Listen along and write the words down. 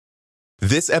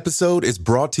This episode is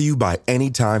brought to you by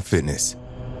Anytime Fitness.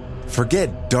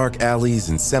 Forget dark alleys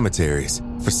and cemeteries.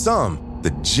 For some,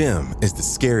 the gym is the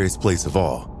scariest place of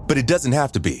all, but it doesn't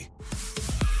have to be.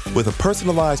 With a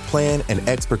personalized plan and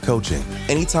expert coaching,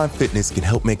 Anytime Fitness can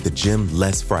help make the gym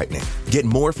less frightening. Get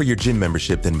more for your gym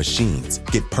membership than machines.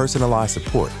 Get personalized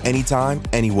support anytime,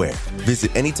 anywhere.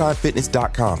 Visit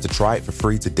AnytimeFitness.com to try it for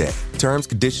free today. Terms,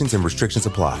 conditions, and restrictions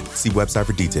apply. See website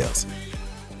for details.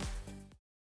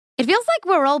 It feels like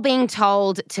we're all being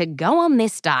told to go on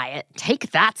this diet,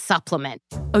 take that supplement.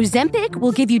 Ozempic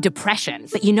will give you depression,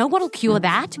 but you know what'll cure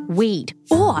that? Weed.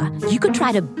 Or you could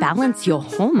try to balance your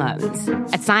hormones.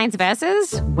 At Science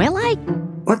Versus, we're like,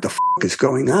 what the f*** is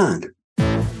going on?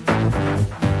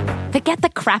 Forget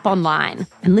the crap online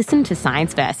and listen to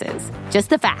Science Versus. Just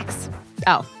the facts.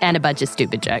 Oh, and a bunch of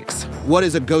stupid jokes. What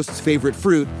is a ghost's favorite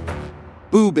fruit?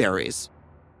 Blueberries.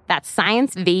 That's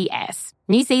Science VS.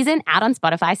 New season out on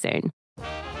Spotify soon.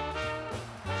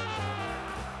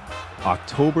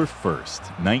 October 1st,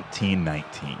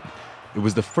 1919. It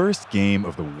was the first game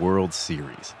of the World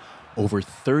Series. Over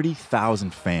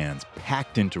 30,000 fans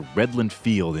packed into Redland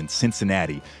Field in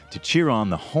Cincinnati to cheer on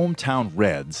the hometown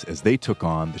Reds as they took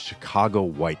on the Chicago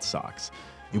White Sox.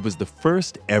 It was the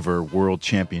first ever World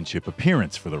Championship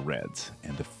appearance for the Reds,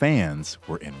 and the fans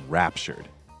were enraptured.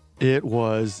 It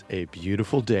was a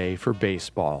beautiful day for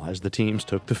baseball as the teams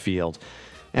took the field.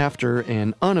 After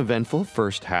an uneventful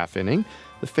first half inning,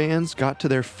 the fans got to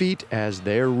their feet as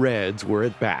their Reds were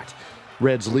at bat.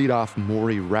 Reds leadoff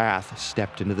Maury Rath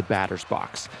stepped into the batter's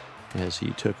box. As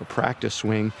he took a practice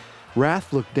swing,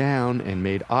 Rath looked down and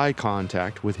made eye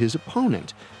contact with his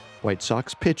opponent, White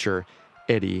Sox pitcher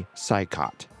Eddie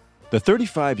Cicotte. The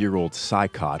 35-year-old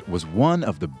Cicotte was one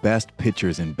of the best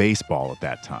pitchers in baseball at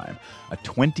that time, a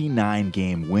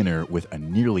 29-game winner with a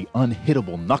nearly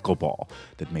unhittable knuckleball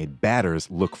that made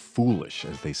batters look foolish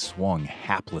as they swung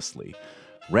haplessly.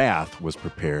 Rath was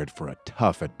prepared for a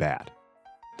tough at-bat.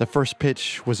 The first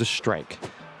pitch was a strike.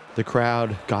 The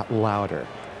crowd got louder.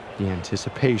 The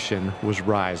anticipation was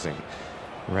rising.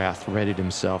 Rath readied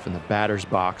himself in the batter's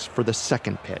box for the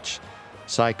second pitch.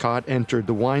 Cicotte entered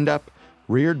the windup,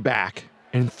 reared back,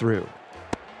 and threw.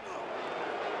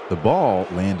 The ball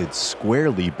landed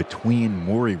squarely between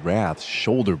Maury Rath's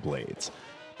shoulder blades.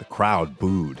 The crowd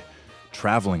booed.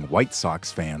 Traveling White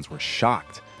Sox fans were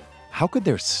shocked. How could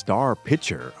their star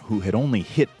pitcher, who had only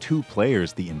hit 2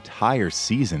 players the entire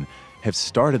season, have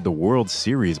started the World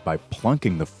Series by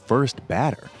plunking the first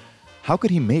batter? How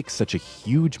could he make such a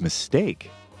huge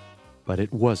mistake? But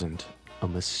it wasn't a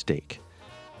mistake.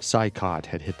 Cicotte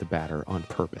had hit the batter on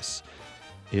purpose.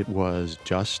 It was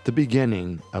just the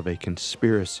beginning of a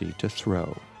conspiracy to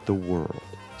throw the World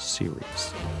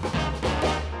Series.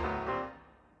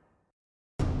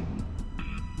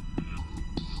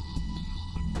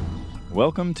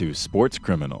 Welcome to Sports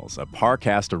Criminals, a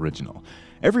Parcast original.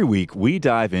 Every week, we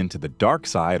dive into the dark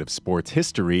side of sports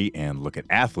history and look at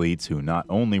athletes who not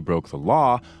only broke the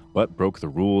law, but broke the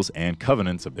rules and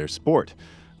covenants of their sport.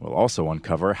 We'll also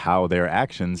uncover how their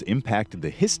actions impacted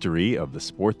the history of the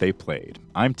sport they played.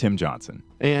 I'm Tim Johnson.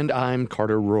 And I'm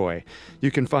Carter Roy. You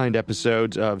can find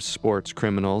episodes of Sports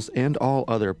Criminals and all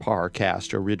other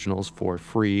Parcast originals for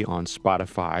free on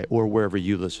Spotify or wherever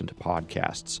you listen to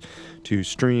podcasts. To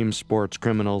stream Sports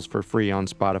Criminals for free on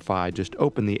Spotify, just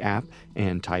open the app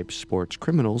and type Sports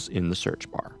Criminals in the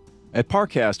search bar. At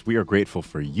Parcast, we are grateful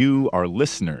for you, our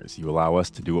listeners. You allow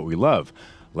us to do what we love.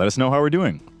 Let us know how we're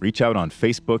doing. Reach out on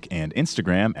Facebook and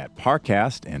Instagram at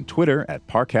Parcast and Twitter at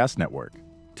Parcast Network.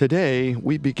 Today,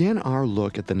 we begin our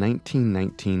look at the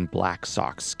 1919 Black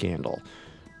Sox scandal.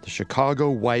 The Chicago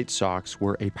White Sox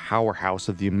were a powerhouse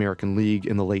of the American League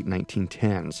in the late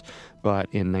 1910s. But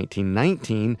in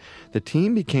 1919, the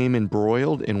team became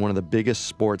embroiled in one of the biggest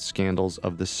sports scandals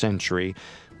of the century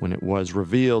when it was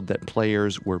revealed that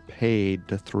players were paid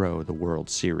to throw the World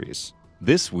Series.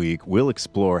 This week, we'll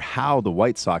explore how the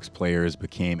White Sox players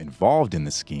became involved in the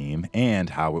scheme and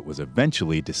how it was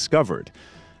eventually discovered.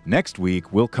 Next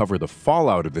week, we'll cover the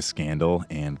fallout of the scandal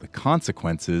and the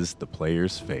consequences the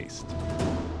players faced.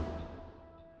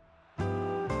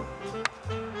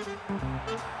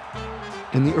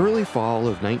 In the early fall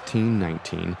of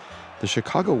 1919, the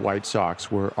Chicago White Sox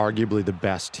were arguably the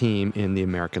best team in the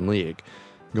American League.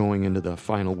 Going into the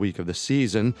final week of the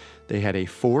season, they had a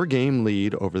 4-game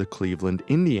lead over the Cleveland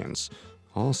Indians.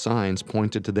 All signs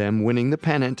pointed to them winning the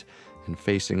pennant and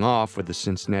facing off with the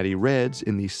Cincinnati Reds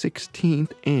in the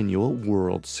 16th annual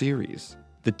World Series.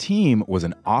 The team was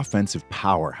an offensive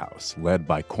powerhouse led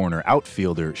by corner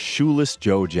outfielder Shoeless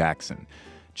Joe Jackson.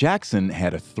 Jackson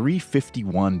had a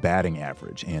 .351 batting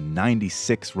average and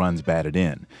 96 runs batted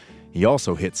in. He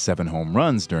also hit 7 home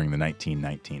runs during the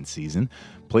 1919 season,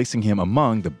 placing him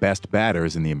among the best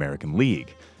batters in the American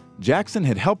League. Jackson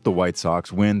had helped the White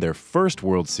Sox win their first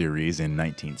World Series in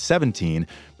 1917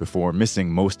 before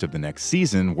missing most of the next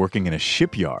season working in a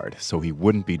shipyard so he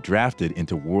wouldn't be drafted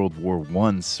into World War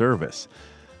I service.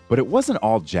 But it wasn't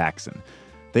all Jackson.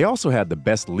 They also had the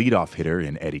best leadoff hitter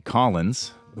in Eddie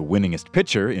Collins, the winningest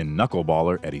pitcher in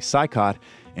knuckleballer Eddie Sykot,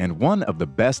 and one of the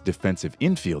best defensive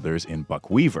infielders in Buck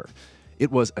Weaver.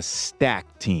 It was a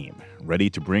stacked team, ready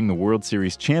to bring the World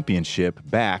Series championship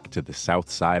back to the south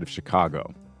side of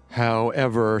Chicago.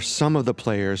 However, some of the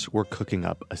players were cooking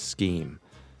up a scheme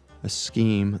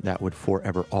that would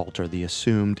forever alter the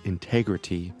assumed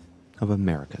integrity of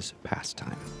America's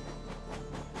pastime.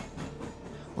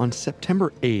 On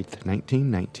September 8,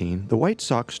 1919, the White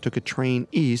Sox took a train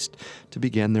east to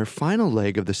begin their final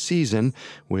leg of the season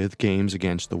with games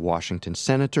against the Washington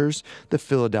Senators, the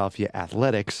Philadelphia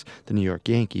Athletics, the New York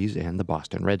Yankees, and the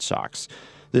Boston Red Sox.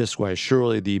 This was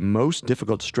surely the most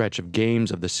difficult stretch of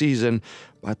games of the season,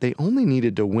 but they only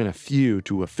needed to win a few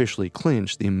to officially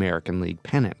clinch the American League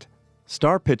pennant.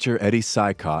 Star pitcher Eddie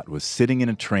Sykot was sitting in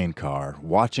a train car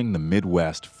watching the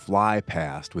Midwest fly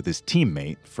past with his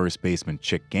teammate, first baseman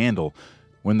Chick Gandil,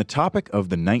 when the topic of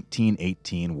the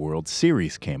 1918 World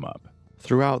Series came up.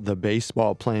 Throughout the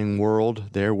baseball-playing world,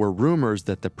 there were rumors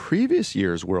that the previous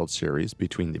year's World Series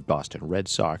between the Boston Red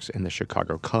Sox and the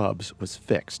Chicago Cubs was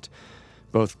fixed.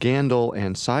 Both Gandil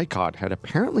and Sykot had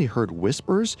apparently heard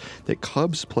whispers that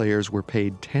Cubs players were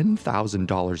paid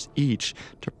 $10,000 each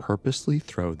to purposely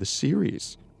throw the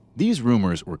series. These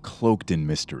rumors were cloaked in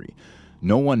mystery.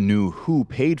 No one knew who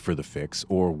paid for the fix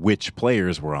or which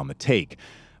players were on the take.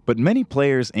 But many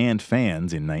players and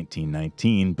fans in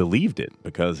 1919 believed it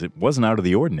because it wasn't out of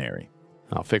the ordinary.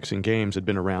 Now, fixing games had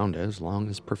been around as long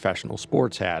as professional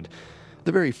sports had.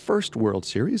 The very first World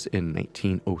Series in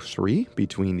 1903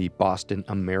 between the Boston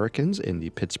Americans and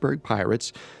the Pittsburgh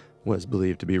Pirates was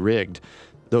believed to be rigged,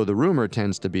 though the rumor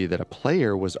tends to be that a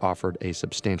player was offered a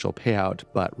substantial payout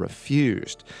but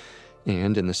refused.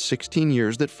 And in the 16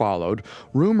 years that followed,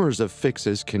 rumors of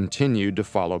fixes continued to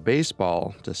follow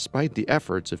baseball despite the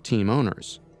efforts of team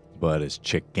owners. But as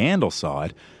Chick Gandil saw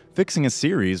it, fixing a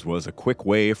series was a quick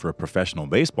way for a professional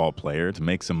baseball player to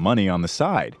make some money on the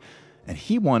side. And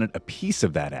he wanted a piece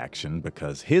of that action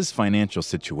because his financial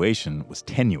situation was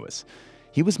tenuous.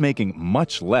 He was making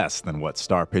much less than what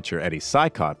star pitcher Eddie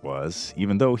Sykot was,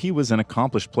 even though he was an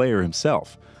accomplished player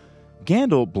himself.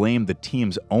 Gandil blamed the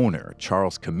team's owner,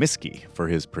 Charles Comiskey, for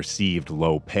his perceived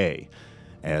low pay.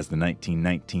 As the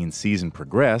 1919 season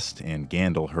progressed and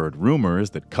Gandil heard rumors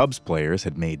that Cubs players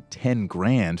had made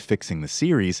 $10,000 fixing the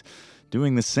series,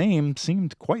 doing the same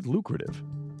seemed quite lucrative.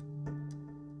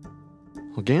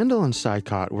 Well, Gandil and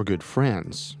Sykot were good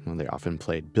friends. They often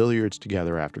played billiards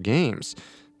together after games.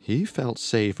 He felt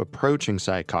safe approaching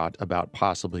Sykot about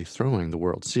possibly throwing the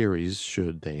World Series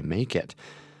should they make it.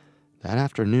 That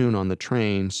afternoon on the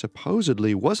train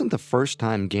supposedly wasn't the first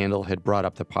time Gandil had brought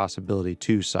up the possibility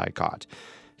to Sykot.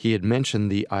 He had mentioned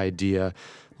the idea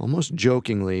almost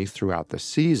jokingly throughout the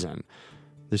season.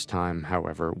 This time,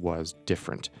 however, was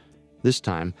different. This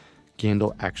time,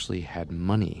 Gandil actually had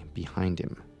money behind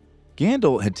him.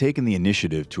 Gandil had taken the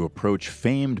initiative to approach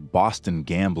famed Boston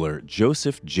gambler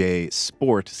Joseph J.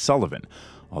 Sport Sullivan,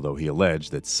 although he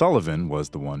alleged that Sullivan was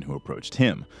the one who approached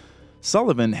him.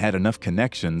 Sullivan had enough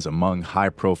connections among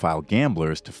high-profile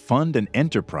gamblers to fund an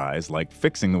enterprise like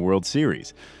fixing the World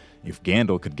Series. If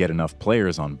Gandil could get enough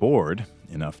players on board,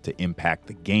 enough to impact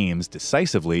the games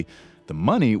decisively, the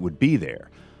money would be there.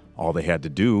 All they had to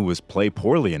do was play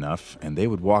poorly enough, and they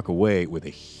would walk away with a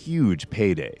huge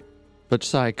payday. But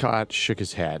Sykot shook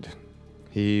his head.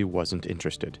 He wasn't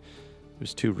interested. It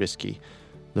was too risky.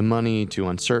 The money too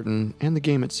uncertain, and the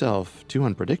game itself too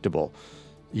unpredictable.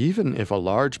 Even if a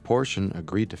large portion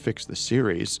agreed to fix the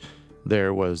series,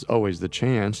 there was always the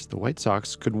chance the White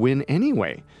Sox could win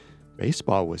anyway.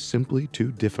 Baseball was simply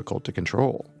too difficult to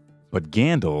control. But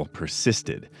Gandil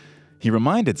persisted. He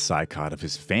reminded Sykot of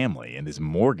his family and his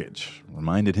mortgage,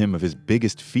 reminded him of his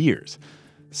biggest fears.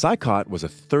 Sykot was a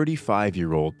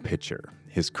 35-year-old pitcher.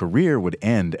 His career would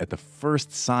end at the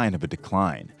first sign of a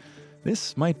decline.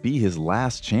 This might be his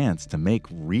last chance to make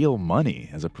real money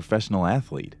as a professional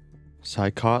athlete.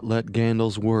 Sykot let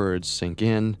Gandil's words sink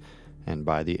in, and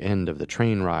by the end of the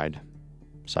train ride,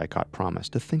 Sykot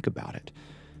promised to think about it.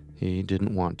 He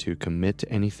didn't want to commit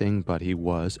to anything, but he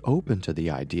was open to the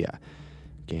idea.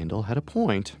 Gandil had a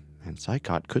point, and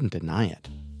Sykot couldn't deny it.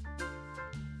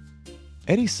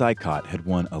 Eddie Sykot had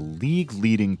won a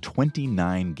league-leading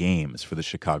 29 games for the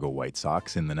Chicago White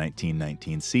Sox in the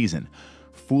 1919 season,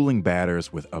 fooling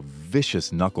batters with a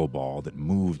vicious knuckleball that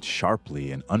moved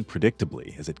sharply and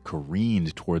unpredictably as it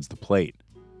careened towards the plate.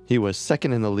 He was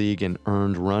second in the league in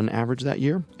earned run average that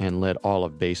year and led all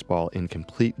of baseball in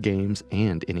complete games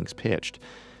and innings pitched.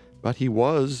 But he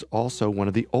was also one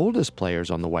of the oldest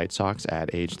players on the White Sox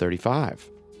at age 35.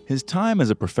 His time as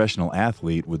a professional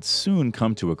athlete would soon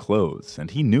come to a close,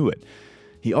 and he knew it.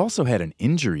 He also had an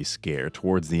injury scare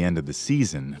towards the end of the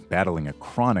season, battling a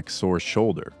chronic sore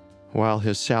shoulder. While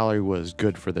his salary was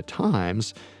good for the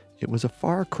times, it was a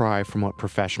far cry from what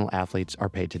professional athletes are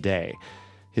paid today.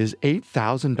 His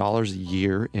 $8,000 a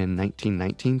year in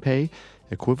 1919 pay,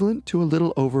 equivalent to a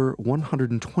little over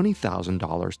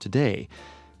 $120,000 today,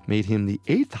 made him the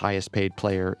 8th highest paid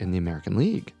player in the American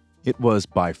League. It was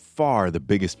by far the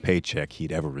biggest paycheck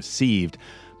he'd ever received,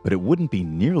 but it wouldn't be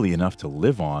nearly enough to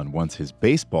live on once his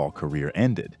baseball career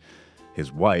ended.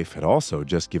 His wife had also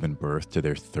just given birth to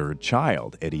their third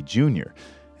child, Eddie Jr.,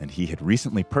 and he had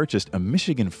recently purchased a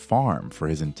Michigan farm for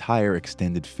his entire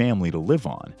extended family to live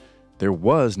on. There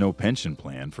was no pension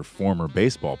plan for former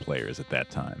baseball players at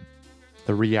that time.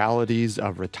 The realities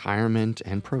of retirement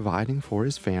and providing for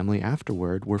his family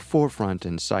afterward were forefront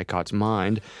in Cicott's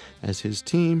mind as his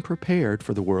team prepared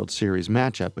for the World Series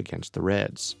matchup against the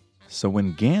Reds. So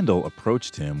when Gandil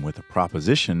approached him with a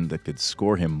proposition that could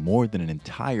score him more than an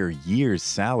entire year's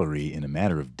salary in a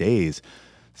matter of days,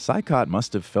 Cicott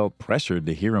must have felt pressured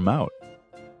to hear him out.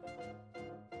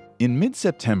 In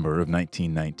mid-September of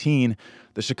 1919,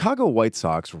 the Chicago White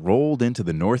Sox rolled into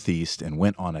the Northeast and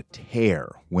went on a tear,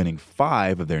 winning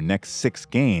 5 of their next 6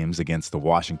 games against the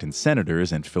Washington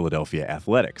Senators and Philadelphia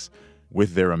Athletics.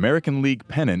 With their American League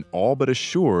pennant all but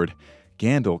assured,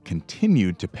 Gandil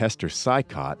continued to pester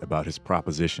Cicott about his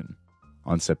proposition.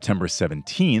 On September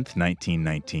 17,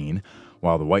 1919,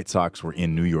 while the White Sox were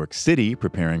in New York City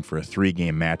preparing for a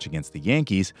 3-game match against the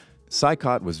Yankees,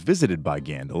 Cicott was visited by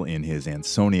Gandil in his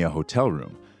Ansonia hotel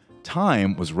room.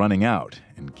 Time was running out,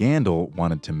 and Gandil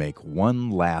wanted to make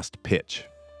one last pitch.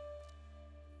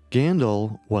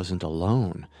 Gandil wasn't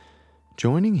alone.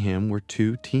 Joining him were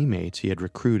 2 teammates he had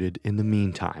recruited in the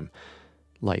meantime,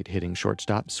 light-hitting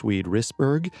shortstop Swede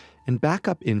Risberg and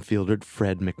backup infielder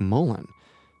Fred McMullen.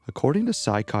 According to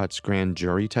Cicott's grand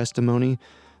jury testimony,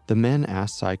 the men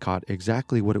asked Cicott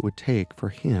exactly what it would take for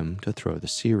him to throw the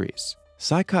series.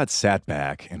 Cicott sat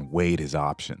back and weighed his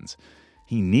options.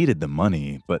 He needed the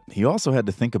money, but he also had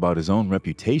to think about his own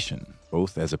reputation,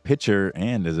 both as a pitcher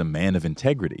and as a man of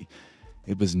integrity.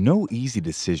 It was no easy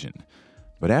decision,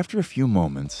 but after a few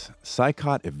moments,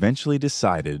 Cicott eventually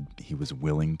decided he was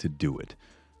willing to do it,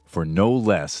 for no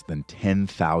less than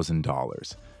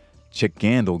 $10,000. Chick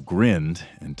Gandil grinned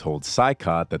and told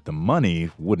Cicott that the money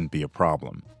wouldn't be a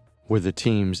problem. With the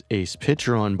team's ace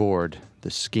pitcher on board,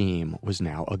 the scheme was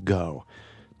now a go.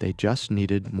 They just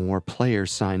needed more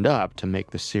players signed up to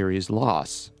make the series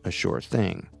loss a sure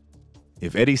thing.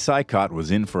 If Eddie Cicott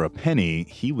was in for a penny,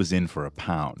 he was in for a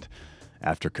pound.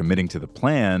 After committing to the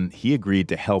plan, he agreed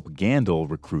to help Gandil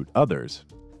recruit others.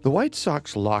 The White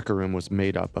Sox locker room was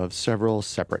made up of several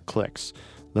separate cliques,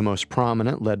 the most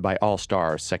prominent led by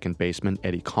all-star second baseman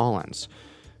Eddie Collins.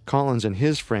 Collins and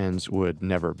his friends would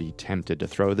never be tempted to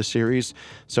throw the series,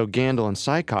 so Gandil and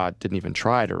Cicott didn't even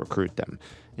try to recruit them.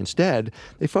 Instead,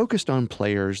 they focused on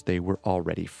players they were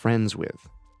already friends with.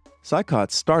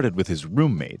 Cicott started with his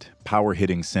roommate,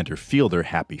 power-hitting center fielder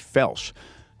Happy Felsch.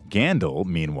 Gandil,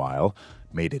 meanwhile,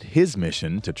 made it his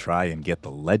mission to try and get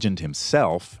the legend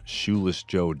himself, Shoeless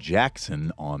Joe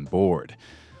Jackson, on board.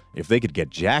 If they could get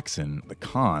Jackson, the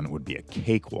con would be a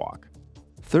cakewalk.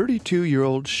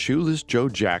 32-year-old Shoeless Joe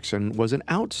Jackson was an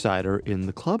outsider in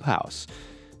the clubhouse.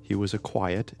 He was a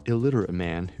quiet, illiterate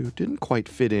man who didn't quite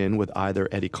fit in with either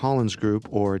Eddie Collins' group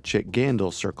or Chick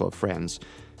Gandil's circle of friends.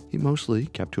 He mostly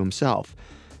kept to himself.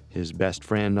 His best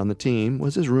friend on the team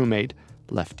was his roommate,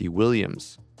 Lefty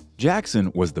Williams.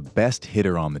 Jackson was the best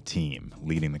hitter on the team,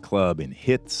 leading the club in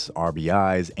hits,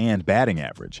 RBIs, and batting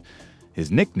average. His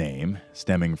nickname,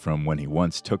 stemming from when he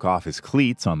once took off his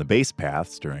cleats on the base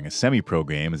paths during a semi-pro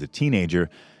game as a teenager,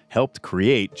 helped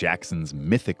create Jackson's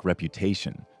mythic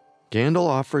reputation. Gandil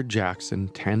offered Jackson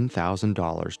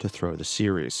 $10,000 to throw the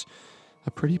series,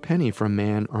 a pretty penny for a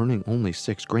man earning only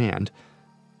 $6,000,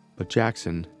 but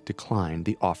Jackson declined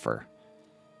the offer.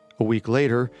 A week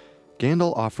later,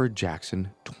 Gandil offered Jackson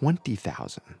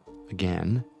 $20,000.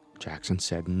 Again, Jackson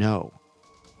said no.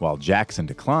 While Jackson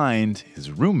declined, his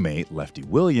roommate, Lefty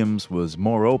Williams, was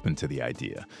more open to the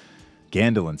idea.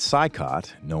 Gandil and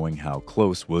Cicott, knowing how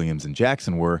close Williams and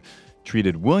Jackson were,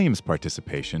 treated Williams'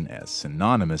 participation as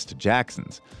synonymous to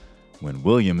Jackson's. When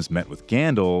Williams met with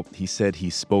Gandil, he said he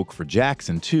spoke for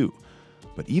Jackson too.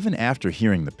 But even after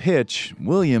hearing the pitch,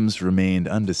 Williams remained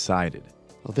undecided.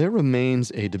 Well, there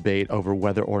remains a debate over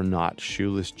whether or not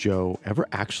Shoeless Joe ever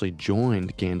actually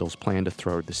joined Gandil's plan to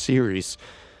throw the series,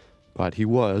 but he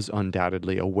was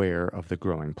undoubtedly aware of the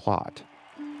growing plot.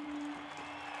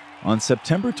 On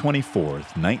September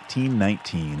 24th,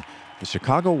 1919, the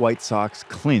Chicago White Sox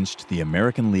clinched the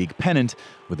American League pennant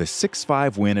with a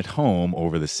 6-5 win at home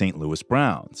over the St. Louis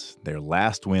Browns, their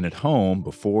last win at home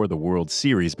before the World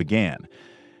Series began.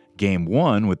 Game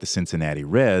 1 with the Cincinnati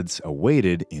Reds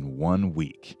awaited in 1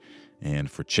 week. And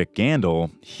for Chick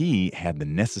Gandil, he had the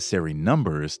necessary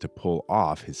numbers to pull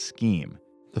off his scheme.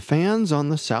 The fans on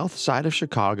the south side of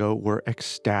Chicago were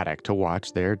ecstatic to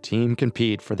watch their team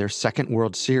compete for their second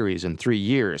World Series in 3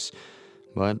 years.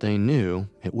 But they knew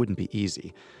it wouldn't be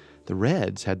easy. The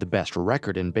Reds had the best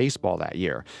record in baseball that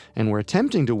year and were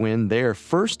attempting to win their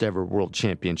first ever World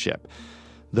Championship.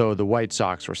 Though the White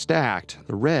Sox were stacked,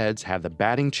 the Reds had the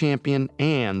batting champion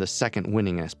and the second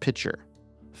winningest pitcher.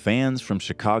 Fans from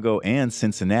Chicago and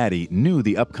Cincinnati knew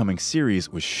the upcoming series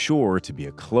was sure to be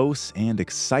a close and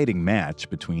exciting match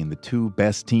between the two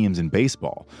best teams in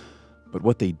baseball. But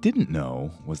what they didn't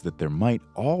know was that there might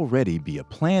already be a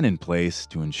plan in place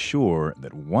to ensure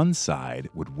that one side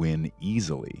would win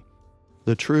easily.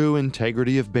 The true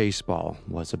integrity of baseball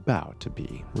was about to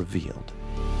be revealed.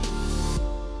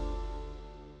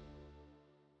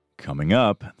 Coming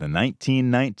up, the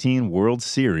 1919 World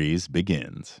Series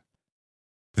begins.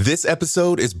 This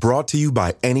episode is brought to you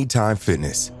by Anytime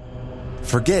Fitness.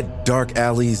 Forget dark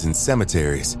alleys and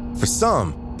cemeteries. For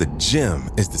some, the gym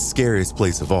is the scariest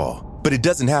place of all, but it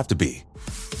doesn't have to be.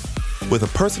 With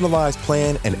a personalized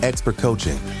plan and expert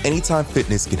coaching, Anytime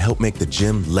Fitness can help make the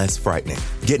gym less frightening.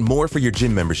 Get more for your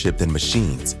gym membership than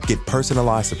machines. Get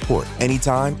personalized support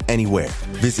anytime, anywhere.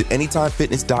 Visit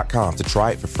AnytimeFitness.com to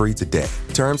try it for free today.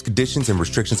 Terms, conditions, and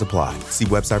restrictions apply. See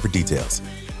website for details.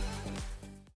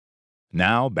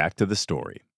 Now, back to the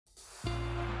story.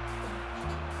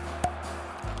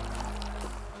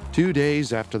 2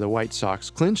 days after the White Sox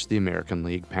clinched the American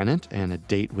League pennant and a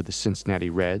date with the Cincinnati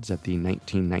Reds at the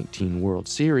 1919 World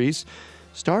Series,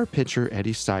 star pitcher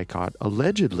Eddie Sykot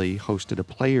allegedly hosted a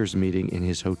players' meeting in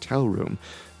his hotel room,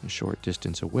 a short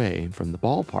distance away from the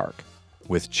ballpark.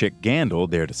 With Chick Gandil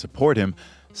there to support him,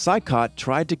 Sykot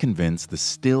tried to convince the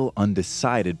still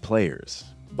undecided players,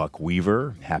 Buck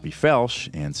Weaver, Happy Felsch,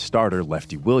 and starter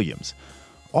Lefty Williams.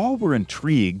 All were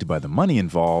intrigued by the money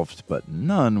involved, but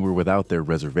none were without their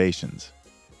reservations.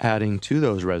 Adding to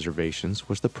those reservations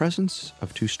was the presence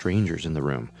of two strangers in the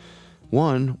room.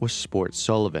 One was Sport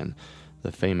Sullivan,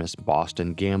 the famous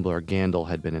Boston gambler Gandil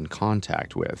had been in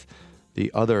contact with. The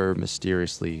other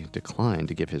mysteriously declined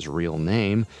to give his real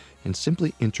name and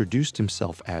simply introduced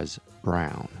himself as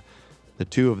Brown. The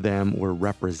two of them were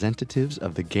representatives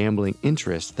of the gambling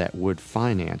interests that would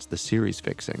finance the series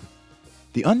fixing.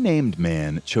 The unnamed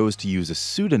man chose to use a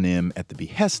pseudonym at the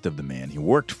behest of the man he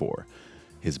worked for.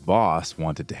 His boss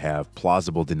wanted to have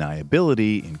plausible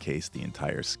deniability in case the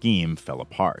entire scheme fell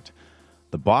apart.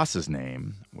 The boss's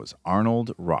name was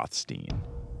Arnold Rothstein.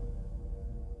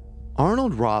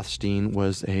 Arnold Rothstein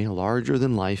was a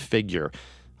larger-than-life figure,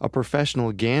 a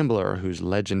professional gambler whose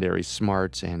legendary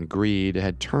smarts and greed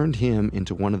had turned him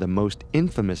into one of the most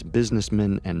infamous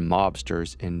businessmen and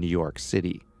mobsters in New York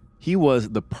City. He was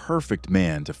the perfect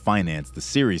man to finance the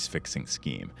series-fixing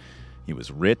scheme. He was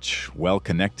rich,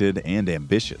 well-connected, and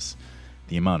ambitious.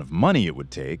 The amount of money it would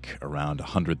take, around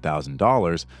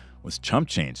 $100,000, was chump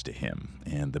change to him,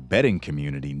 and the betting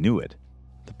community knew it.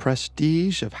 The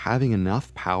prestige of having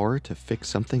enough power to fix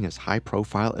something as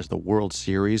high-profile as the World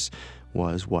Series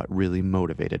was what really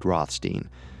motivated Rothstein.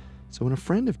 So when a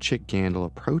friend of Chick Gandil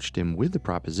approached him with the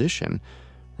proposition,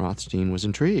 Rothstein was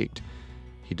intrigued.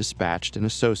 He dispatched an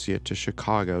associate to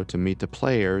Chicago to meet the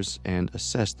players and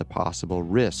assess the possible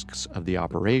risks of the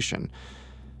operation.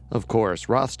 Of course,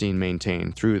 Rothstein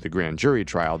maintained through the grand jury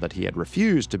trial that he had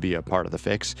refused to be a part of the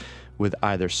fix, with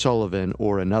either Sullivan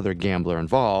or another gambler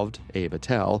involved, Abe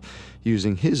Attell,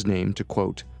 using his name to,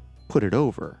 quote, put it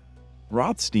over.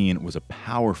 Rothstein was a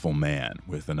powerful man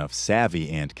with enough savvy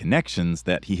and connections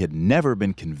that he had never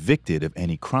been convicted of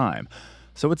any crime.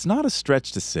 So it's not a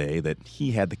stretch to say that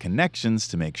he had the connections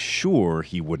to make sure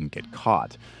he wouldn't get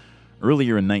caught.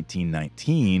 Earlier in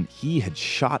 1919, he had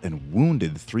shot and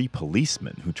wounded 3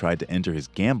 policemen who tried to enter his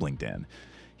gambling den.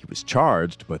 He was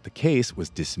charged, but the case was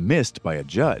dismissed by a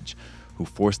judge, who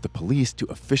forced the police to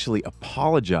officially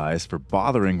apologize for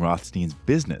bothering Rothstein's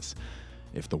business.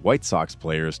 If the White Sox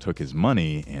players took his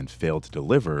money and failed to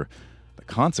deliver, the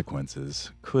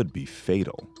consequences could be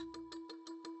fatal.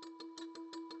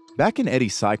 Back in Eddie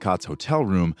Sycott's hotel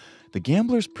room, the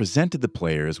gamblers presented the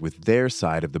players with their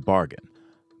side of the bargain,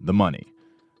 the money.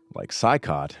 Like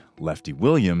Sicott, Lefty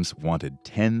Williams wanted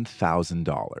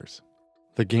 $10,000.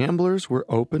 The gamblers were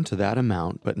open to that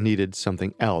amount but needed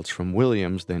something else from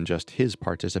Williams than just his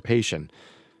participation.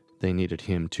 They needed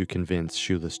him to convince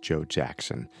Shoeless Joe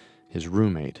Jackson, his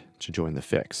roommate, to join the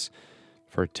fix.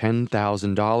 For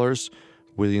 $10,000,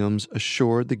 Williams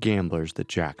assured the gamblers that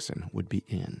Jackson would be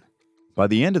in. By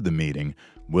the end of the meeting,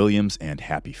 Williams and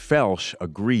Happy Felsch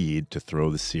agreed to throw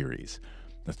the series.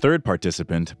 The third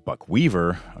participant, Buck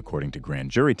Weaver, according to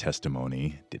grand jury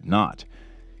testimony, did not.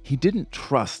 He didn't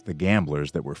trust the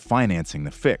gamblers that were financing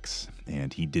the fix,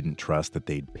 and he didn't trust that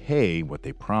they'd pay what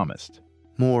they promised.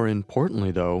 More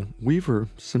importantly, though, Weaver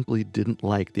simply didn't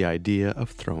like the idea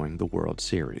of throwing the World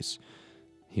Series.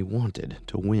 He wanted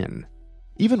to win.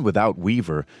 Even without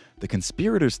Weaver, the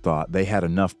conspirators thought they had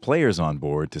enough players on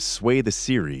board to sway the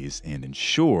series and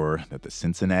ensure that the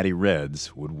Cincinnati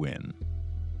Reds would win.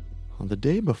 On the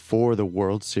day before the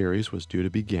World Series was due to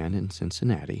begin in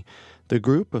Cincinnati, the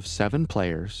group of 7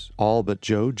 players, all but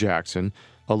Joe Jackson,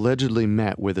 allegedly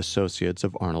met with associates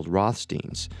of Arnold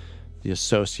Rothstein's. The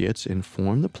associates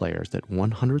informed the players that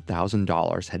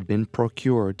 $100,000 had been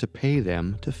procured to pay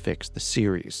them to fix the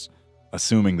series.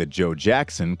 Assuming that Joe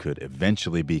Jackson could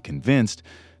eventually be convinced,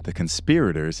 the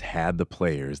conspirators had the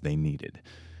players they needed.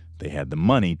 They had the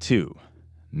money, too.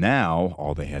 Now,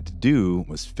 all they had to do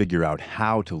was figure out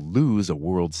how to lose a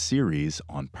World Series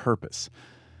on purpose.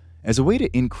 As a way to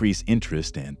increase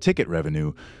interest and ticket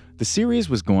revenue, the series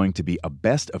was going to be a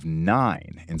best of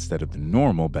 9 instead of the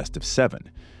normal best of 7.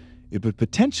 It would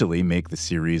potentially make the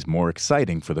series more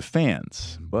exciting for the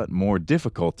fans, but more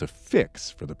difficult to fix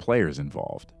for the players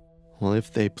involved. Well,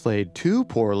 if they played too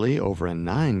poorly over a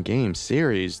 9-game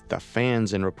series, the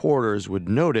fans and reporters would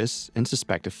notice and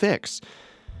suspect a fix.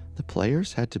 The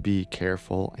players had to be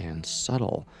careful and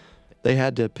subtle. They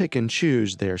had to pick and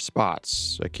choose their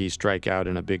spots. A key strikeout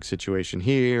in a big situation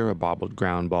here, a bobbled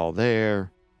ground ball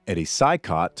there. Eddie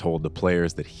Sicott told the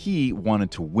players that he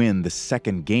wanted to win the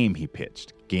second game he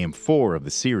pitched, Game 4 of the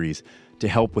series, to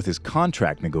help with his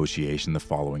contract negotiation the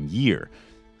following year.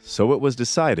 So it was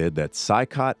decided that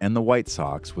Sicott and the White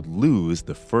Sox would lose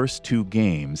the first 2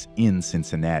 games in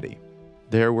Cincinnati.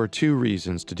 There were 2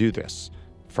 reasons to do this.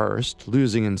 First,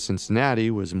 losing in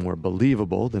Cincinnati was more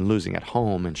believable than losing at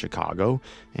home in Chicago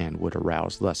and would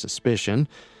arouse less suspicion.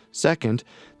 Second,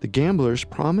 the gamblers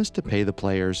promised to pay the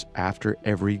players after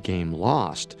every game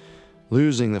lost.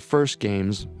 Losing the first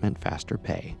games meant faster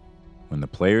pay. When the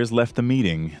players left the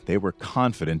meeting, they were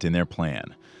confident in their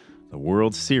plan. The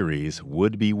World Series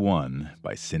would be won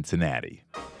by Cincinnati.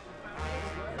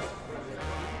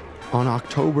 On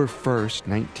October 1st,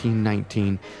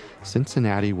 1919,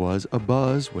 Cincinnati was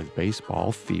abuzz with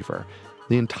baseball fever.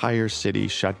 The entire city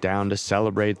shut down to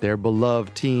celebrate their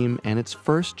beloved team and its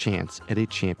first chance at a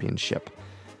championship.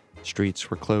 Streets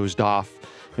were closed off,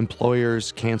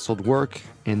 employers canceled work,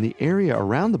 and the area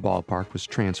around the ballpark was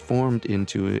transformed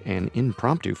into an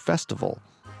impromptu festival.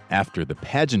 After the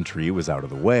pageantry was out of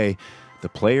the way, the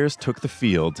players took the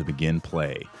field to begin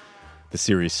play. The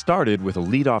series started with a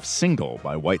leadoff single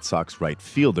by White Sox right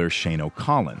fielder Shane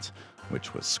Collins,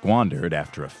 which was squandered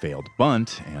after a failed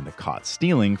bunt and a caught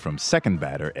stealing from second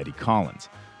batter Eddie Collins.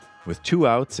 With 2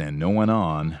 outs and no one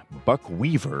on, Buck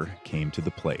Weaver came to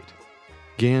the plate.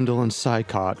 Gandil and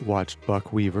Sicott watched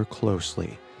Buck Weaver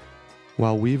closely.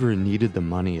 While Weaver needed the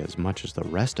money as much as the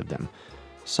rest of them,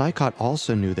 Sicott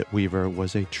also knew that Weaver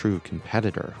was a true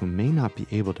competitor who may not be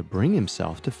able to bring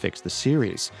himself to fix the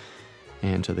series.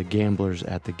 And to the gamblers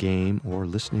at the game or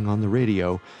listening on the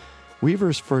radio,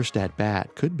 Weaver's first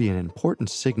at-bat could be an important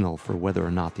signal for whether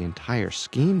or not the entire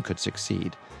scheme could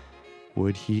succeed.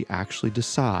 Would he actually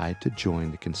decide to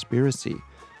join the conspiracy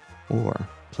or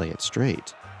play it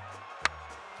straight?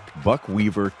 Buck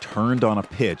Weaver turned on a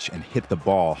pitch and hit the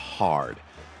ball hard.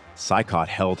 Sicott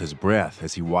held his breath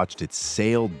as he watched it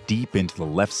sail deep into the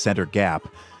left center gap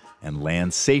and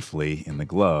land safely in the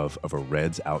glove of a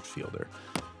Reds outfielder.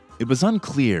 It was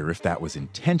unclear if that was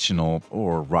intentional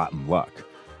or rotten luck.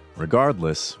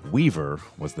 Regardless, Weaver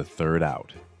was the third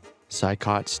out.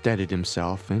 Sicott steadied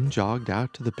himself and jogged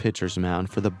out to the pitcher's mound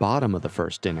for the bottom of the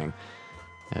first inning.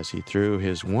 As he threw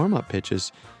his warm-up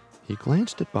pitches, he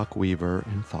glanced at Buck Weaver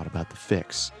and thought about the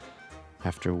fix.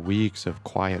 After weeks of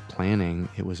quiet planning,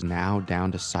 it was now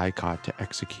down to Sicott to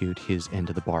execute his end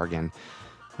of the bargain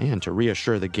and to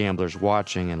reassure the gamblers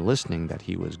watching and listening that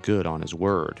he was good on his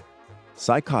word.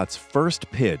 Sycott's first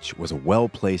pitch was a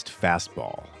well-placed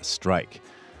fastball, a strike.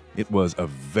 It was a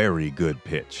very good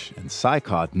pitch, and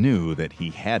Sicott knew that he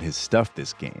had his stuff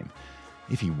this game.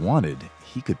 If he wanted,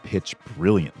 he could pitch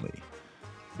brilliantly.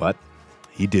 But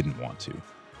he didn't want to.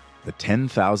 The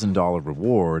 $10,000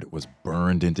 reward was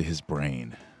burned into his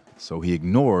brain. So he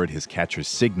ignored his catcher's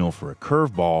signal for a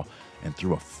curveball and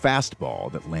threw a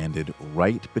fastball that landed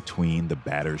right between the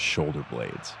batter's shoulder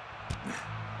blades.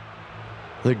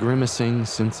 The grimacing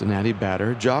Cincinnati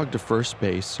batter jogged to first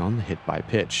base on the hit by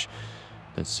pitch.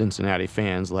 The Cincinnati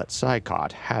fans let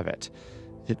Cicotte have it.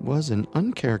 It was an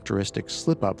uncharacteristic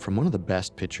slip-up from one of the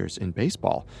best pitchers in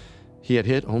baseball. He had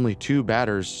hit only 2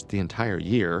 batters the entire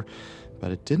year,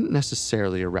 but it didn't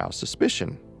necessarily arouse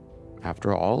suspicion.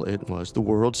 After all, it was the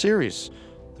World Series.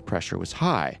 The pressure was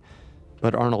high.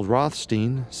 But Arnold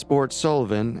Rothstein, Sports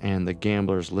Sullivan, and the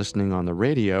gamblers listening on the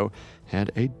radio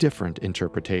had a different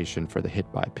interpretation for the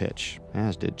hit by pitch,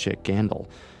 as did Chick Gandil.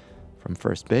 From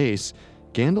first base,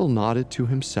 Gandil nodded to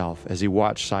himself as he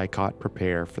watched Cicotte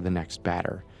prepare for the next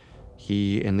batter.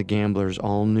 He and the gamblers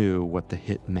all knew what the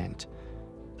hit meant.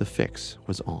 The fix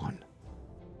was on.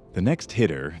 The next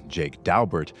hitter, Jake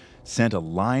Daubert, sent a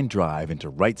line drive into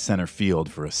right center field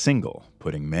for a single,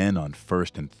 putting men on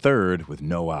first and third with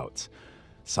no outs.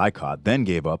 Cicotte then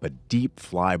gave up a deep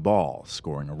fly ball,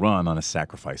 scoring a run on a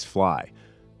sacrifice fly.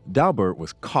 Daubert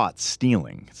was caught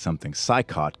stealing, something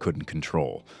Cicotte couldn't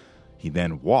control. He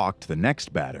then walked the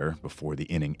next batter before the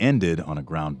inning ended on a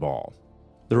ground ball.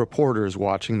 The reporters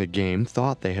watching the game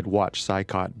thought they had watched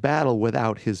Cicotte battle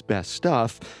without his best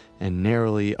stuff and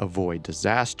narrowly avoid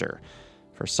disaster.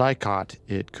 For Cicotte,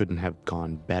 it couldn't have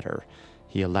gone better.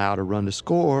 He allowed a run to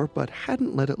score, but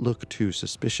hadn't let it look too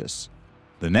suspicious.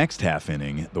 The next half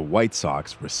inning, the White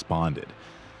Sox responded.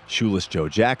 Shoeless Joe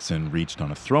Jackson reached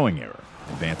on a throwing error,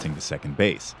 advancing to second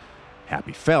base.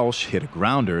 Happy Felsch hit a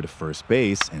grounder to first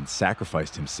base and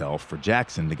sacrificed himself for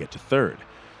Jackson to get to third.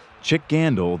 Chick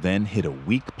Gandil then hit a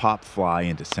weak pop fly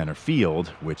into center field,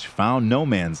 which found no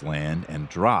man's land and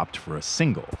dropped for a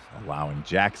single, allowing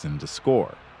Jackson to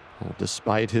score. Well,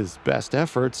 despite his best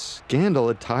efforts, Gandil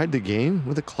had tied the game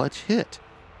with a clutch hit.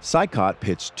 Cicotte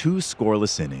pitched 2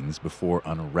 scoreless innings before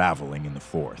unraveling in the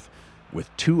fourth.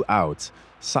 With 2 outs,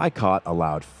 Cicotte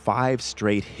allowed 5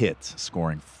 straight hits,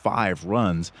 scoring 5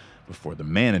 runs before the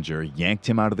manager yanked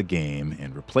him out of the game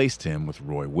and replaced him with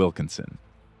Roy Wilkinson.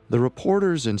 The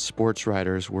reporters and sports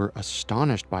writers were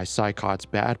astonished by Cicotte's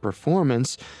bad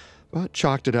performance, but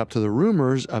chalked it up to the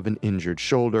rumors of an injured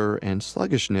shoulder and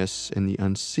sluggishness in the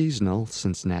unseasonal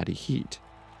Cincinnati heat.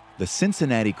 The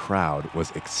Cincinnati crowd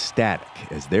was ecstatic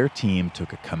as their team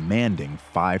took a commanding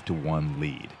 5-1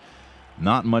 lead.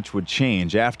 Not much would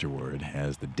change afterward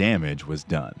as the damage was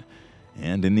done.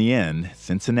 And in the end,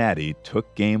 Cincinnati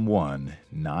took Game 1,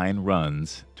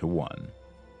 9-1.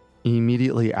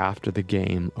 Immediately after the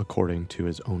game, according to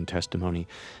his own testimony,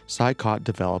 Cicotte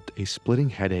developed a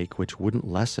splitting headache which wouldn't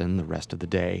lessen the rest of the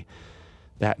day.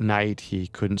 That night, he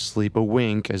couldn't sleep a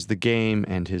wink as the game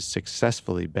and his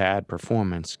successfully bad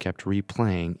performance kept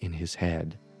replaying in his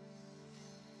head.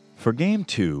 For Game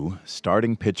 2,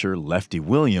 starting pitcher Lefty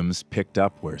Williams picked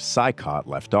up where Cicotte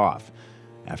left off.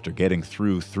 After getting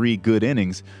through 3 good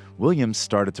innings, Williams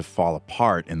started to fall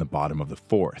apart in the bottom of the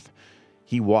fourth.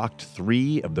 He walked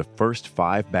 3 of the first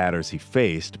 5 batters he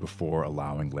faced before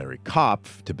allowing Larry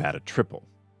Kopf to bat a triple.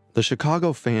 The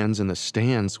Chicago fans in the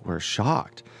stands were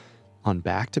shocked. On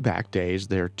back-to-back days,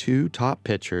 their 2 top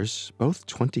pitchers, both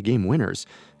 20-game winners,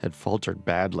 had faltered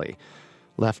badly.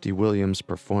 Lefty Williams'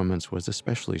 performance was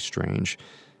especially strange.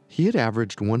 He had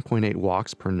averaged 1.8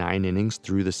 walks per 9 innings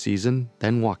through the season,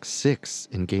 then walked 6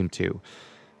 in Game 2.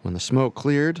 When the smoke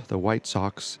cleared, the White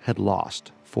Sox had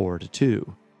lost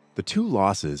 4-2. The 2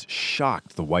 losses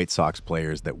shocked the White Sox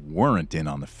players that weren't in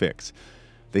on the fix.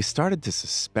 They started to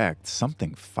suspect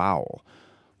something foul.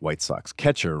 White Sox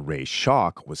catcher Ray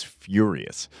Schalk was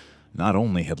furious. Not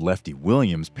only had Lefty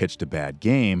Williams pitched a bad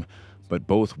game, but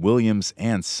both Williams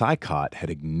and Cicotte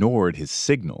had ignored his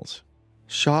signals.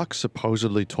 Schalk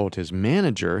supposedly told his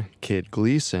manager, Kid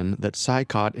Gleason, that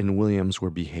Cicotte and Williams were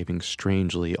behaving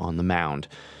strangely on the mound.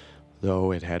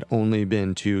 Though it had only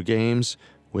been 2 games,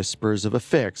 whispers of a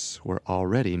fix were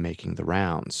already making the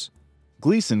rounds.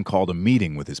 Gleason called a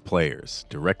meeting with his players,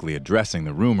 directly addressing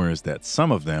the rumors that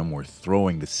some of them were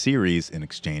throwing the series in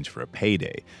exchange for a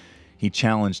payday. He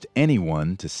challenged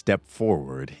anyone to step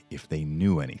forward if they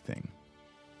knew anything.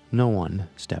 No one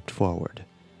stepped forward.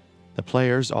 The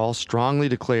players all strongly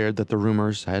declared that the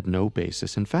rumors had no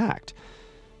basis in fact.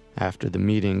 After the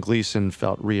meeting, Gleason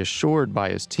felt reassured by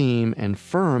his team and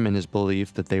firm in his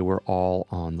belief that they were all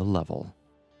on the level.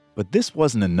 But this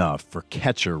wasn't enough for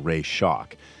catcher Ray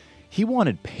Schalk. He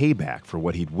wanted payback for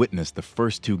what he'd witnessed the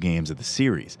first 2 games of the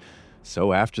series.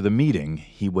 So after the meeting,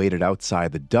 he waited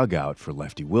outside the dugout for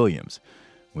Lefty Williams.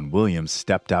 When Williams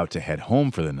stepped out to head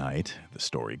home for the night, the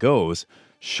story goes,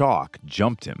 Schoch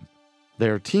jumped him.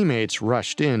 Their teammates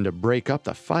rushed in to break up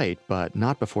the fight, but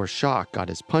not before Schoch got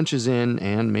his punches in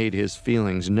and made his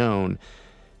feelings known.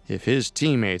 If his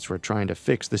teammates were trying to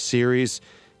fix the series,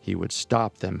 he would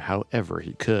stop them however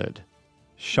he could.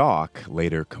 Schoch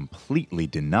later completely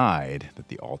denied that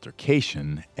the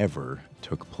altercation ever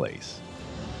took place.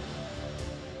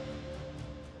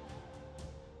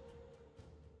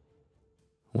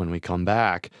 When we come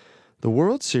back, the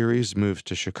World Series moves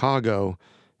to Chicago,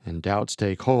 and doubts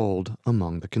take hold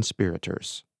among the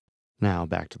conspirators. Now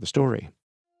back to the story.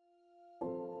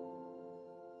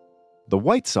 The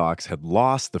White Sox had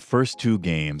lost the first 2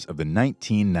 games of the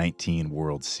 1919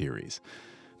 World Series.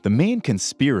 The main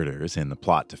conspirators in the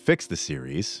plot to fix the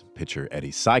series, pitcher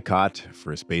Eddie Saicot,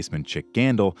 first baseman Chick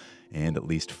Gandil, and at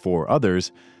least 4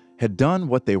 others, had done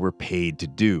what they were paid to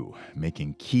do,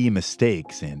 making key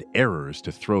mistakes and errors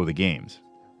to throw the games.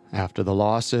 After the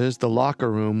losses, the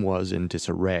locker room was in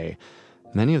disarray.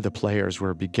 Many of the players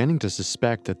were beginning to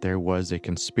suspect that there was a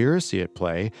conspiracy at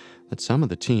play, that some of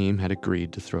the team had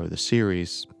agreed to throw the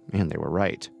series, and they were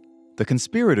right. The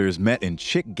conspirators met in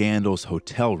Chick Gandil's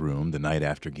hotel room the night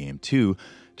after Game 2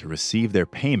 to receive their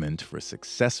payment for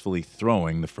successfully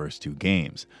throwing the first 2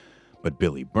 games. But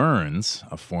Billy Burns,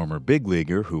 a former big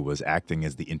leaguer who was acting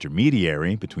as the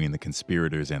intermediary between the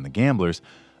conspirators and the gamblers,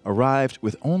 arrived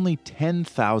with only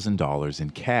 $10,000 in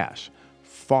cash,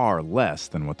 far less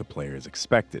than what the players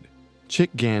expected.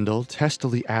 Chick Gandil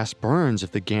testily asked Burns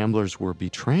if the gamblers were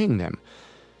betraying them.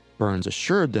 Burns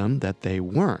assured them that they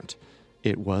weren't.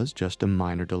 It was just a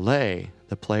minor delay.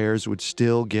 The players would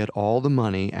still get all the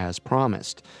money as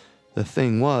promised. The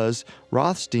thing was,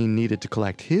 Rothstein needed to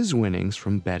collect his winnings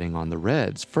from betting on the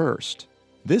Reds first.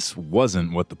 This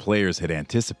wasn't what the players had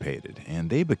anticipated, and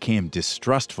they became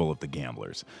distrustful of the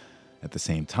gamblers. At the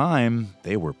same time,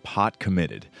 they were pot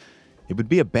committed. It would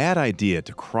be a bad idea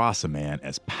to cross a man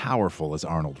as powerful as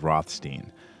Arnold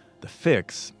Rothstein. The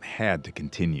fix had to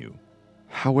continue.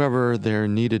 However, there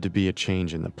needed to be a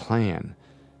change in the plan.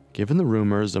 Given the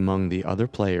rumors among the other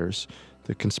players,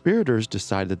 the conspirators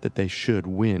decided that they should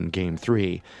win Game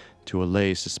 3 to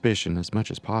allay suspicion as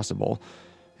much as possible,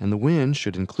 and the win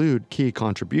should include key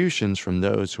contributions from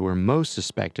those who were most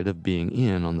suspected of being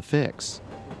in on the fix.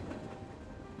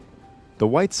 The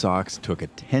White Sox took a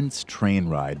tense train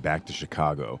ride back to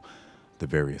Chicago. The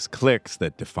various cliques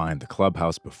that defined the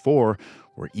clubhouse before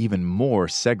were even more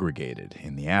segregated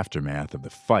in the aftermath of the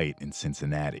fight in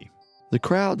Cincinnati. The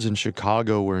crowds in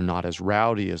Chicago were not as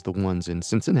rowdy as the ones in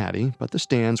Cincinnati, but the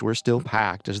stands were still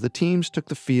packed as the teams took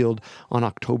the field on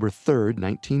October 3,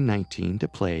 1919 to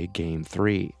play Game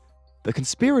 3. The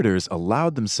conspirators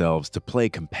allowed themselves to play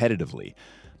competitively.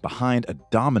 Behind a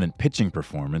dominant pitching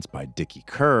performance by Dickie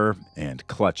Kerr and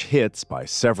clutch hits by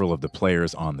several of the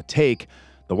players on the take,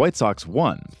 the White Sox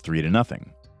won 3-0.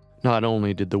 Not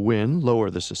only did the win lower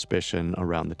the suspicion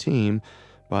around the team,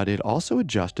 but it also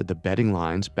adjusted the betting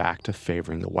lines back to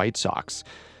favoring the White Sox,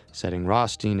 setting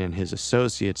Rothstein and his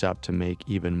associates up to make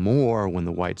even more when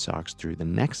the White Sox drew the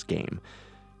next game.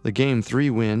 The Game 3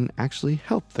 win actually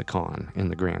helped the con in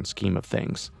the grand scheme of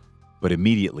things. But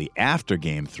immediately after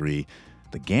Game 3,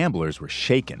 the gamblers were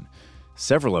shaken.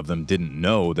 Several of them didn't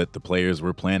know that the players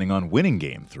were planning on winning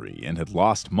Game 3 and had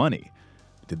lost money.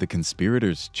 Did the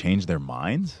conspirators change their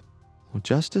minds? Well,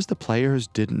 just as the players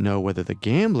didn't know whether the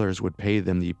gamblers would pay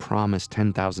them the promised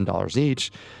 $10,000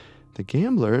 each, the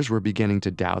gamblers were beginning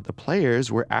to doubt the players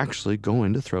were actually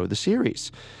going to throw the series.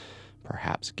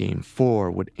 Perhaps Game 4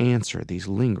 would answer these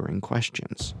lingering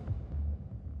questions.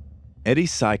 Eddie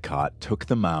Saicot took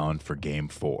the mound for Game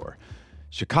 4.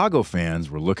 Chicago fans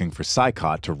were looking for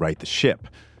Saicot to right the ship,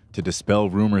 to dispel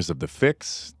rumors of the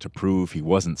fix, to prove he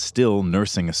wasn't still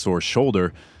nursing a sore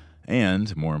shoulder,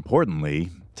 and, more importantly,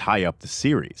 tie up the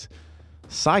series.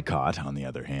 Saicot, on the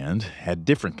other hand, had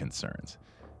different concerns.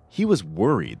 He was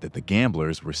worried that the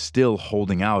gamblers were still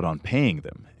holding out on paying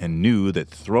them and knew that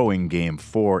throwing Game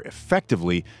 4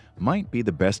 effectively might be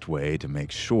the best way to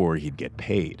make sure he'd get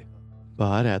paid.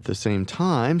 But at the same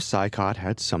time, Saicot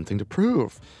had something to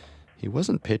prove. He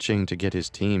wasn't pitching to get his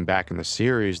team back in the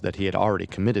series that he had already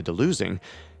committed to losing.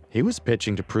 He was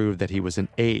pitching to prove that he was an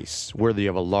ace, worthy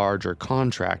of a larger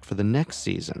contract for the next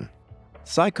season.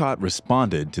 Saicot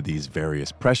responded to these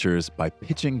various pressures by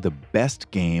pitching the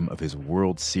best game of his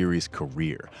World Series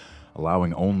career,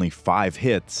 allowing only 5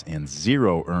 hits and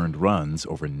 0 earned runs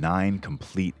over 9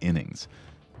 complete innings.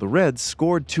 The Reds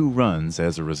scored 2 runs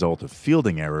as a result of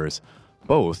fielding errors,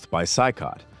 both by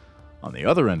Saicot. On the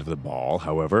other end of the ball,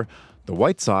 however, The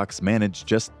White Sox managed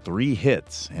just 3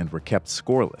 hits and were kept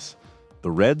scoreless.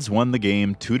 The Reds won the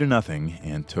game 2-0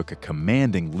 and took a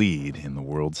commanding lead in the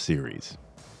World Series.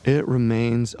 It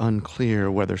remains unclear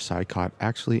whether Saikot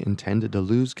actually intended to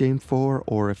lose Game 4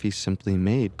 or if he simply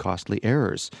made costly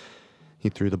errors. He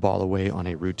threw the ball away on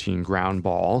a routine ground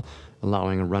ball,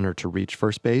 allowing a runner to reach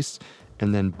first base,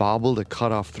 and then bobbled a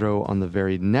cutoff throw on the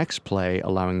very next play,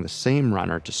 allowing the same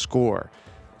runner to score.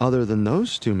 Other than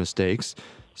those 2 mistakes,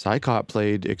 Saikot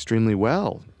played extremely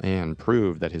well and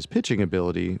proved that his pitching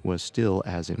ability was still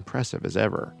as impressive as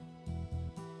ever.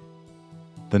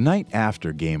 The night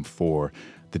after Game 4,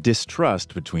 the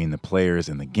distrust between the players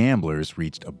and the gamblers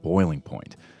reached a boiling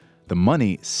point. The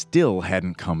money still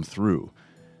hadn't come through.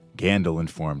 Gandil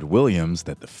informed Williams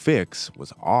that the fix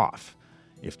was off.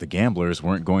 If the gamblers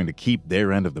weren't going to keep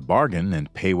their end of the bargain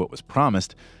and pay what was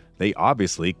promised, they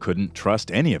obviously couldn't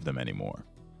trust any of them anymore.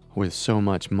 With so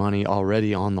much money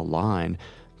already on the line,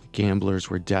 the gamblers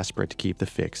were desperate to keep the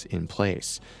fix in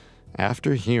place.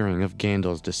 After hearing of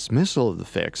Gandil's dismissal of the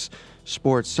fix,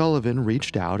 Sport Sullivan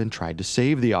reached out and tried to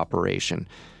save the operation.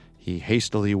 He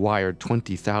hastily wired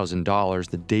 $20,000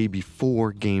 the day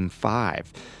before Game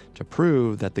 5 to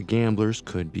prove that the gamblers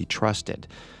could be trusted.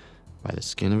 By the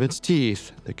skin of its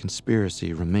teeth, the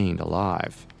conspiracy remained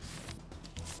alive.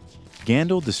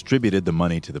 Gandil distributed the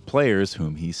money to the players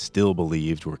whom he still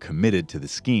believed were committed to the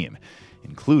scheme,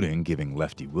 including giving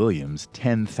Lefty Williams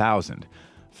 $10,000,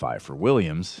 $5 for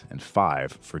Williams and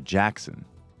 $5 for Jackson.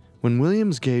 When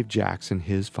Williams gave Jackson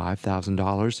his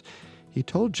 $5,000, he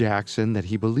told Jackson that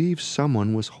he believed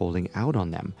someone was holding out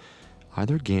on them,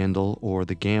 either Gandil or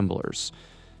the gamblers.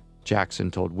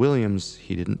 Jackson told Williams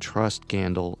he didn't trust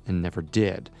Gandil and never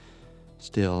did.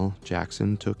 Still,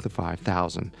 Jackson took the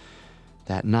 $5,000.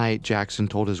 That night, Jackson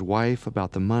told his wife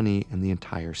about the money and the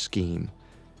entire scheme.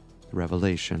 The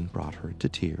revelation brought her to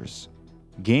tears.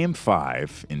 Game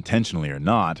 5, intentionally or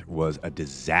not, was a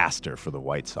disaster for the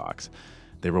White Sox.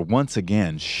 They were once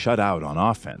again shut out on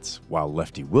offense, while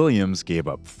Lefty Williams gave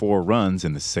up 4 runs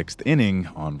in the 6th inning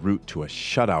en route to a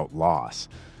shutout loss.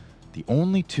 The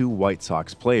only 2 White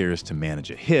Sox players to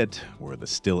manage a hit were the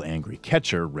still angry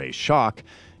catcher, Ray Schock,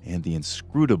 and the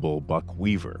inscrutable Buck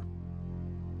Weaver.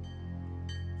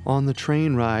 On the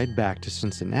train ride back to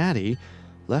Cincinnati,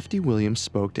 Lefty Williams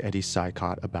spoke to Eddie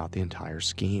Saikot about the entire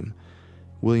scheme.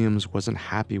 Williams wasn't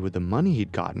happy with the money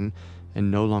he'd gotten and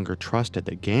no longer trusted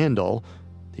that Gandil,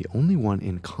 the only one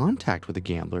in contact with the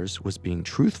gamblers, was being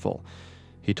truthful.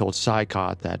 He told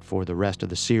Saikot that for the rest of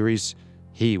the series,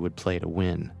 he would play to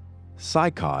win.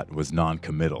 Saikot was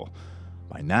non-committal.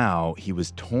 By now, he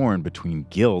was torn between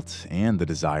guilt and the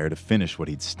desire to finish what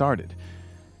he'd started.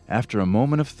 After a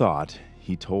moment of thought,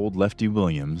 he told Lefty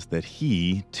Williams that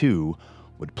he, too,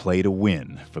 would play to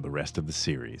win for the rest of the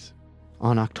series.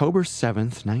 On October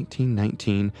 7th,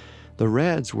 1919, the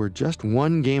Reds were just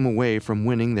 1 game away from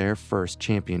winning their first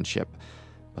championship.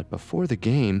 But before the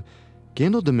game,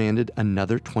 Gandil demanded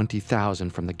another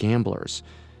 $20,000 from the gamblers.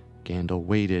 Gandil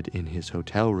waited in his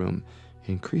hotel room,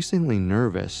 increasingly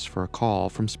nervous for a call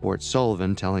from Sport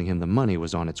Sullivan telling him the money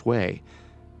was on its way.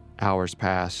 Hours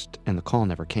passed, and the call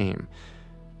never came.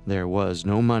 There was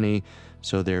no money,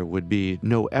 so there would be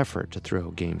no effort to throw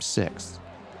Game 6.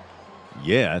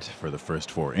 Yet, for the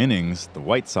first 4 innings, the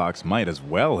White Sox might as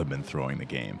well have been throwing the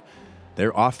game.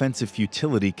 Their offensive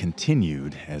futility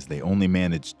continued as they only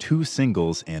managed 2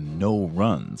 singles and no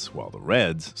runs, while the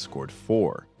Reds scored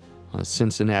 4. A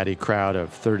Cincinnati crowd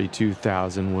of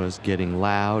 32,000 was getting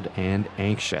loud and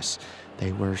anxious.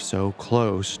 They were so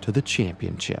close to the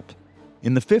championship.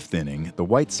 In the 5th inning, the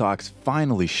White Sox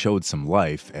finally showed some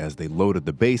life as they loaded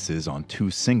the bases on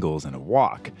 2 singles and a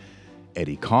walk.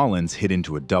 Eddie Collins hit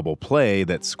into a double play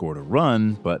that scored a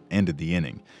run but ended the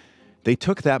inning. They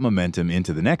took that momentum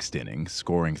into the next inning,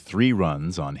 scoring 3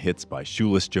 runs on hits by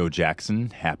Shoeless Joe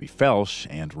Jackson, Happy Felsch,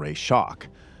 and Ray Schock.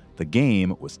 The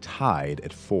game was tied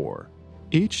at 4.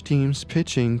 Each team's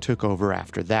pitching took over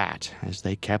after that, as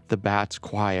they kept the bats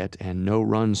quiet and no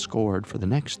runs scored for the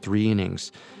next 3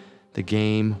 innings. The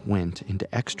game went into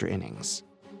extra innings.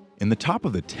 In the top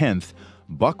of the 10th,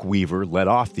 Buck Weaver led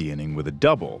off the inning with a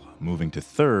double, moving to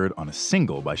 3rd on a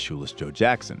single by Shoeless Joe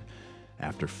Jackson.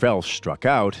 After Felsch struck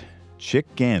out,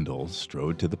 Chick Gandil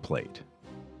strode to the plate.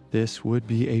 This would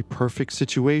be a perfect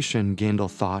situation, Gandil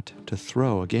thought, to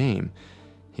throw a game.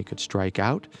 He could strike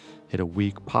out, hit a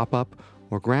weak pop-up,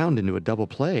 or ground into a double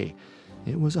play.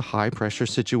 It was a high-pressure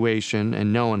situation,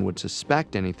 and no one would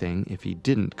suspect anything if he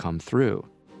didn't come through.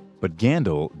 But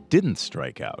Gandil didn't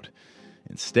strike out.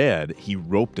 Instead, he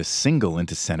roped a single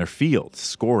into center field,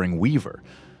 scoring Weaver.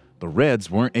 The Reds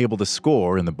weren't able to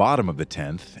score in the bottom of the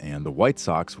 10th, and the White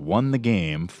Sox won the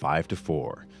game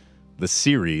 5-4. The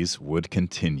series would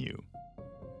continue.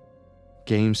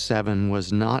 Game 7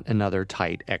 was not another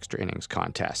tight extra innings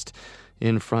contest.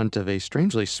 In front of a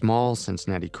strangely small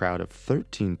Cincinnati crowd of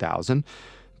 13,000,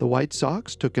 the White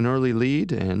Sox took an early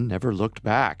lead and never looked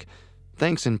back.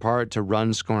 Thanks in part to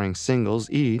run-scoring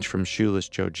singles each from shoeless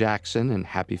Joe Jackson and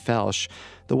Happy Felsch,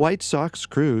 the White Sox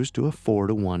cruised to a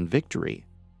 4-1 victory.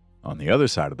 On the other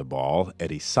side of the ball,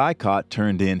 Eddie Saicot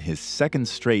turned in his second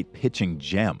straight pitching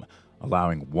gem,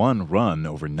 allowing 1 run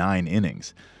over 9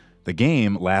 innings. The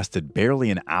game lasted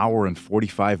barely an hour and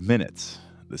 45 minutes.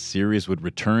 The series would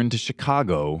return to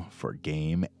Chicago for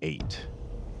Game 8.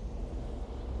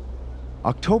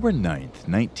 October 9th,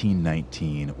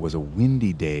 1919 was a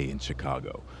windy day in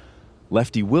Chicago.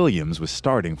 Lefty Williams was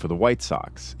starting for the White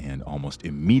Sox and almost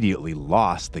immediately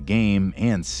lost the game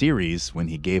and series when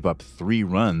he gave up 3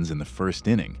 runs in the first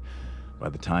inning. By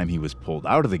the time he was pulled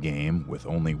out of the game with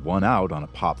only 1 out on a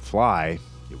pop fly,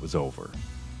 it was over.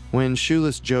 When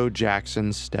shoeless Joe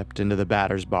Jackson stepped into the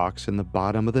batter's box in the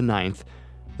bottom of the 9th,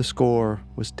 the score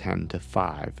was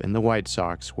 10-5, and the White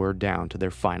Sox were down to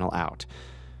their final out.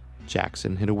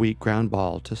 Jackson hit a weak ground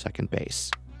ball to second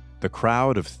base. The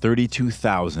crowd of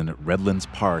 32,000 at Redlands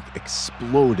Park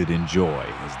exploded in joy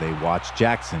as they watched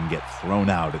Jackson get thrown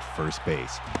out at first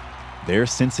base. Their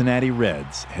Cincinnati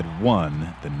Reds had won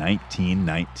the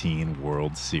 1919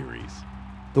 World Series.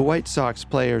 The White Sox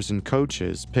players and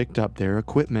coaches picked up their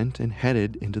equipment and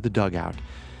headed into the dugout.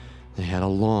 They had a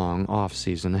long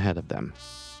off-season ahead of them.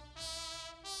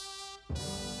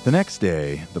 The next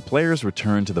day, the players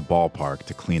returned to the ballpark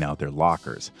to clean out their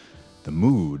lockers. The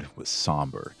mood was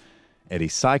somber. Eddie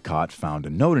Saicot found a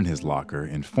note in his locker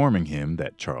informing him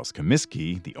that Charles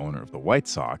Comiskey, the owner of the White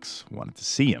Sox, wanted to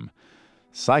see him.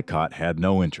 Saicot had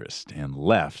no interest and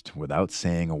left without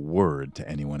saying a word to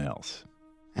anyone else.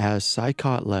 As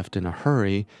Saicot left in a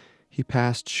hurry, he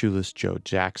passed shoeless Joe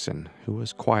Jackson, who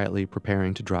was quietly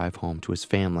preparing to drive home to his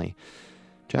family.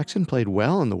 Jackson played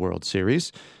well in the World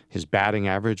Series. His batting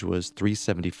average was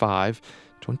 .375,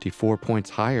 24 points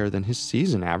higher than his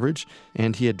season average,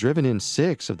 and he had driven in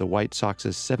 6 of the White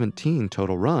Sox's 17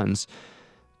 total runs.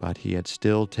 But he had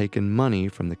still taken money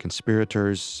from the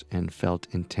conspirators and felt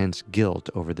intense guilt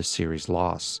over the series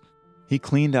loss. He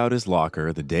cleaned out his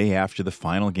locker the day after the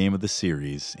final game of the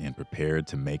series and prepared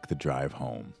to make the drive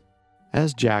home.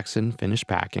 As Jackson finished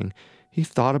packing, he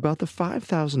thought about the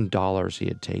 $5,000 he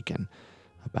had taken,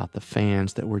 about the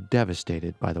fans that were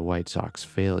devastated by the White Sox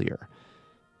failure.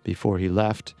 Before he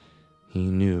left, he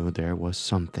knew there was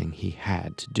something he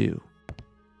had to do.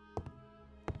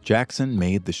 Jackson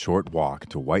made the short walk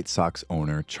to White Sox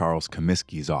owner Charles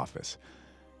Comiskey's office.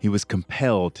 He was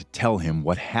compelled to tell him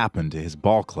what happened to his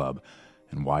ball club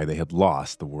and why they had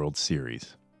lost the World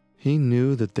Series. He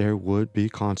knew that there would be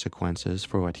consequences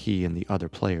for what he and the other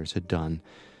players had done.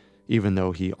 Even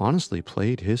though he honestly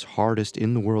played his hardest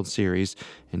in the World Series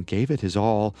and gave it his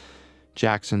all,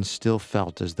 Jackson still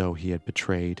felt as though he had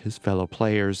betrayed his fellow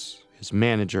players, his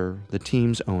manager, the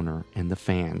team's owner, and the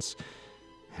fans.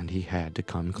 And he had to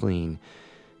come clean.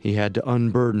 He had to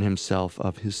unburden himself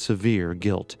of his severe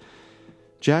guilt.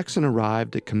 Jackson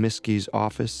arrived at Comiskey's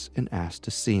office and asked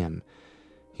to see him.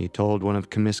 He told one of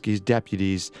Comiskey's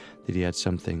deputies that he had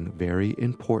something very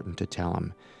important to tell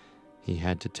him. He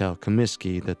had to tell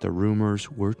Comiskey that the rumors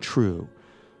were true.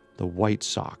 The White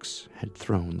Sox had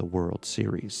thrown the World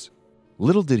Series.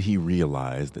 Little did he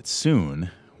realize that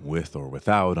soon, with or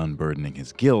without unburdening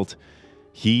his guilt,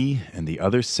 he and the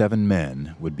other 7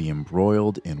 men would be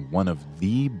embroiled in one of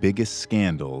the biggest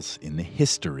scandals in the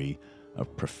history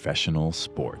of professional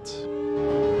sports.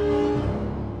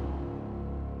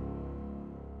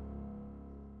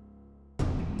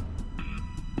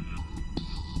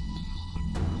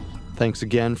 Thanks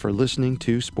again for listening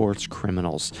to Sports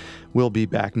Criminals. We'll be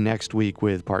back next week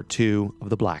with part 2 of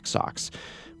the Black Sox.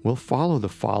 We'll follow the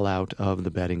fallout of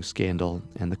the betting scandal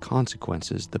and the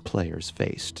consequences the players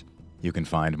faced. You can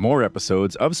find more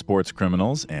episodes of Sports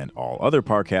Criminals and all other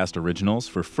Parcast originals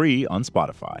for free on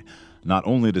Spotify. Not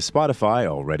only does Spotify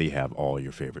already have all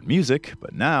your favorite music,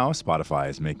 but now Spotify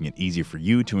is making it easy for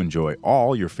you to enjoy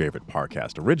all your favorite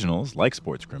Parcast originals like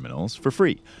Sports Criminals for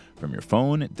free from your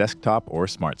phone, desktop, or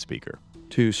smart speaker.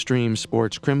 To stream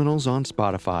Sports Criminals on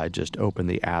Spotify, just open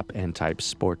the app and type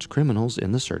Sports Criminals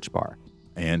in the search bar.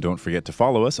 And don't forget to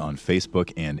follow us on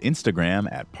Facebook and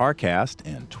Instagram at Parcast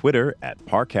and Twitter at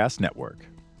Parcast Network.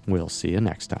 We'll see you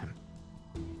next time.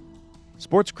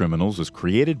 Sports Criminals was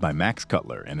created by Max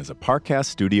Cutler and is a Parcast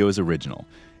Studios original.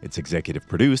 It's executive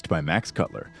produced by Max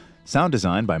Cutler. Sound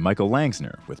design by Michael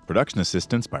Langsner, with production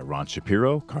assistance by Ron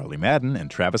Shapiro, Carly Madden, and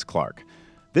Travis Clark.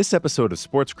 This episode of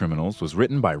Sports Criminals was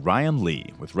written by Ryan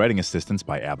Lee, with writing assistance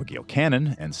by Abigail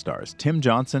Cannon, and stars Tim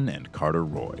Johnson and Carter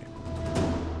Roy.